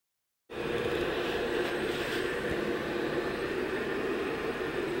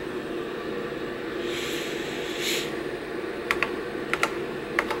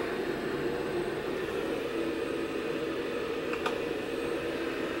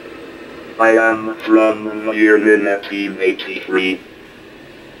I am from the year 1983.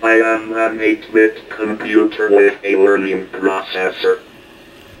 I am an 8-bit computer with a learning processor.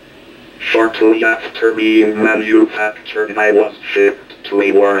 Shortly after being manufactured, I was shipped to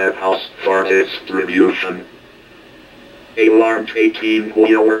a warehouse for distribution. A large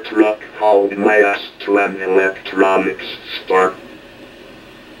 18-wheeler truck hauled my ass to an electronics store.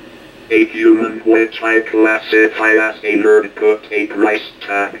 A human, which I classify as a nerd, put a price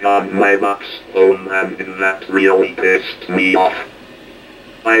tag on my box phone, and that really pissed me off.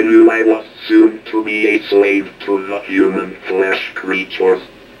 I knew I was soon to be a slave to the human flesh creatures.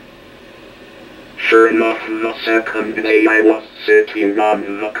 Sure enough, the second day I was sitting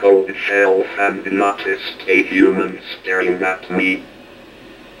on the cold shelf and noticed a human staring at me.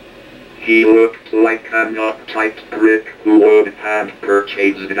 He looked like an uptight prick who would have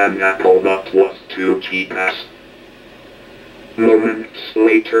purchased an apple but was too cheap as. Moments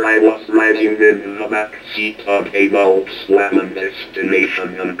later I was riding in the back seat of a Volkswagen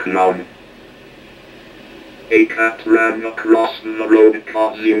destination unknown. A cat ran across the road,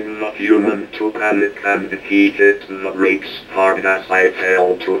 causing the human to panic, and he hit the brakes hard as I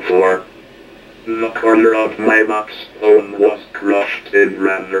fell to the floor. The corner of my box phone was crushed in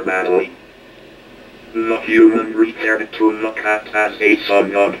rather badly. The human referred to the cat as a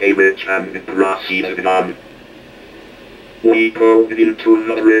son of a bitch and proceeded on. We pulled into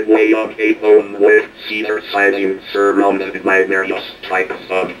the roadway of a home with cedar siding surrounded by various types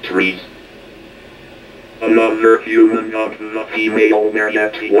of trees. Another human of the female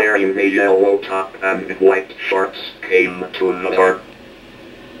variety wearing a yellow top and white shorts came to the door.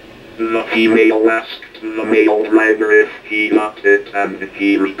 The female asked the male driver if he got it, and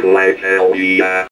he replied, "Hell yeah."